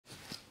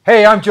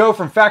Hey, I'm Joe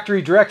from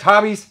Factory Direct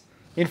Hobbies.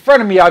 In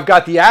front of me, I've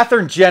got the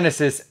Athearn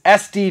Genesis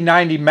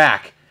SD90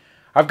 Mac.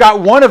 I've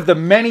got one of the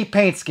many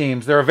paint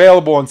schemes. They're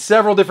available in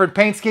several different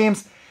paint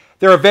schemes.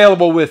 They're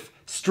available with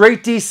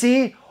straight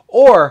DC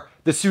or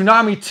the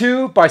Tsunami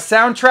 2 by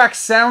Soundtrack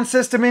sound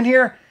system in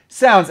here.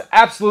 Sounds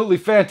absolutely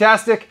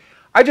fantastic.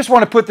 I just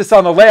want to put this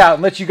on the layout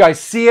and let you guys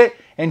see it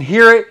and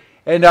hear it,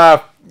 and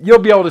you'll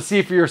be able to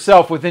see for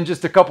yourself within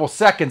just a couple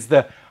seconds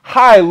the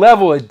high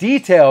level of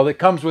detail that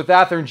comes with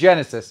Athearn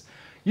Genesis.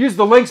 Use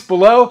the links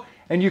below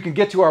and you can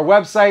get to our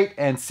website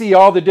and see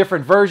all the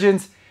different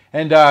versions,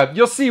 and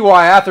you'll see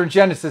why Athearn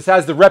Genesis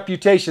has the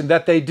reputation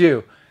that they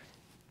do.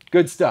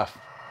 Good stuff.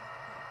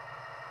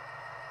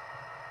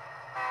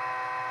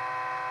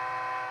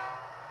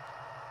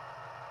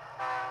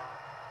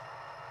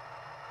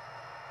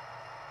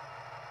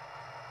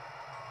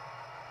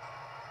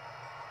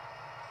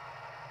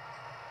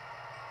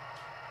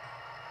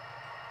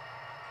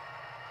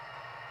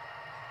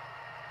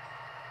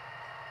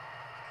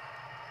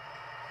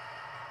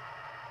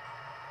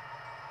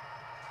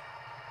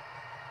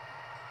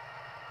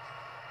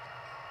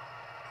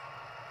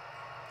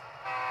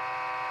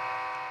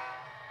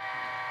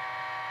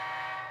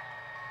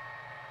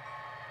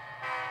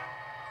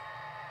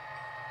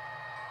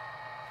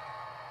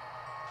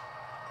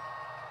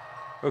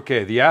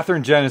 Okay, the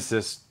Athearn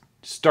Genesis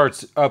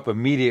starts up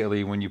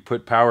immediately when you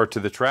put power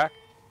to the track.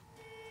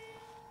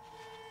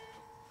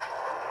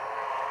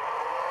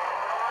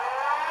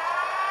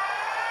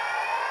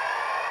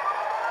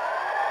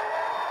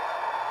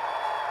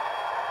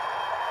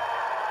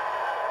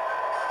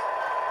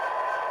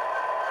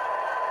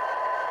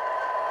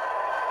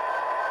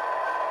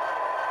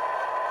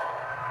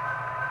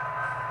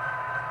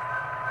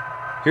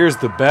 Here's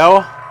the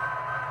bell.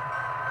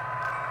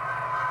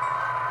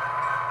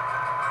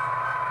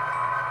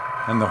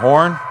 And the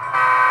horn.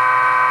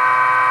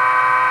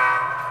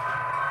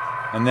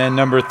 And then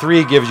number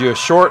 3 gives you a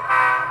short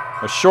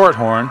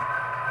horn.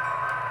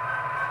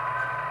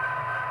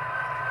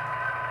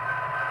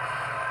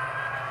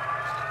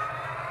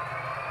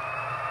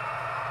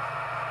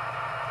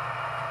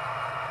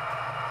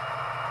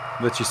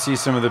 Let you see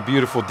some of the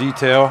beautiful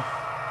detail.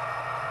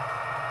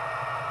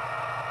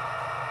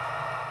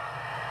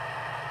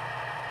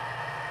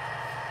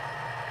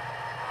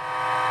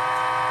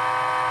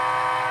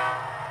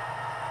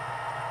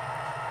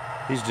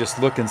 These just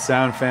look and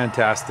sound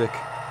fantastic.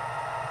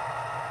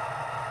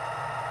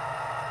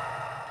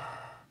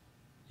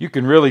 You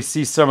can really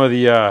see some of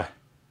the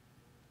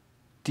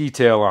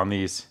detail on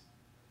these.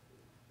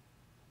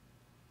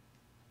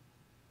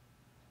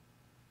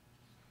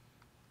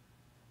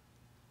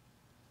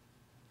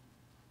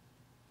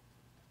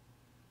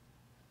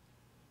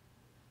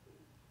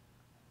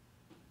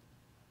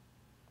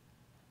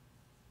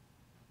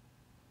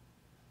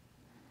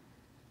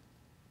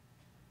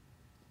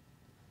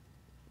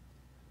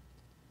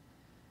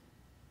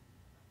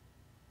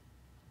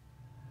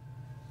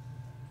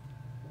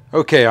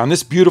 Okay, on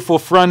this beautiful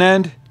front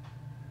end,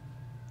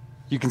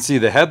 you can see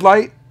the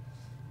headlight,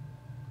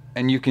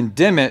 and you can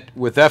dim it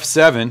with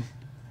F7,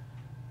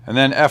 and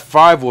then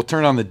F5 will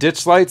turn on the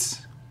ditch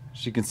lights.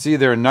 As you can see,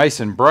 they're nice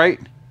and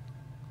bright.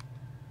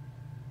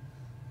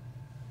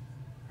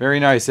 Very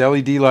nice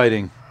LED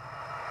lighting.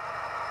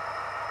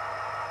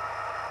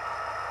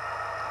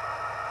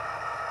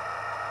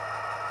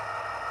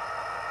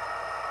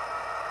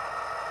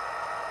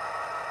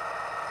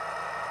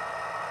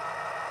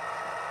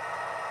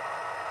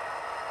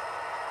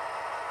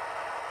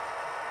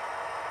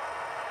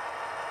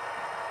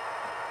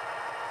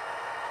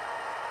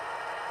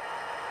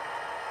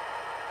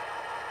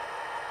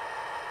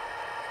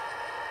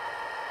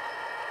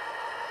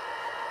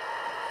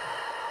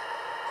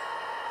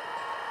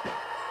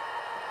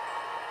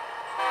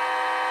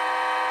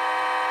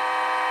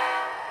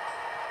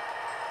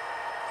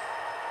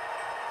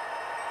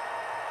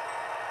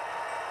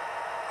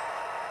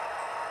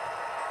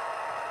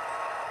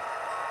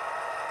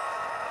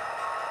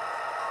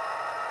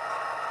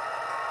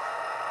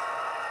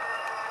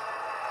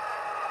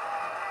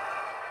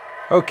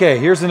 Okay,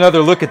 here's another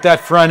look at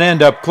that front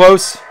end up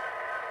close.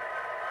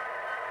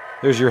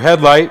 There's your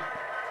headlight,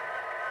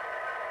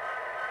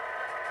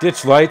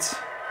 ditch lights.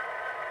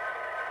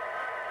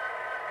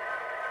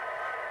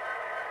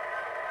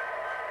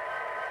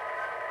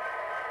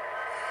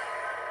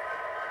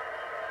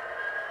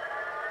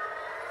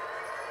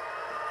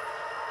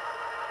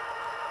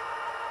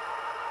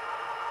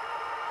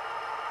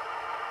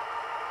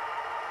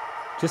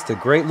 Just a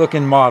great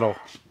looking model.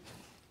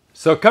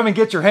 So come and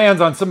get your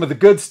hands on some of the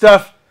good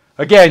stuff.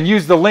 Again,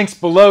 use the links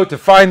below to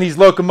find these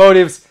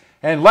locomotives,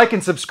 and like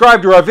and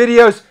subscribe to our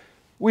videos.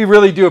 We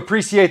really do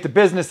appreciate the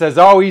business as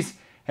always,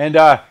 and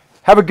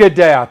have a good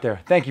day out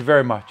there. Thank you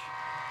very much.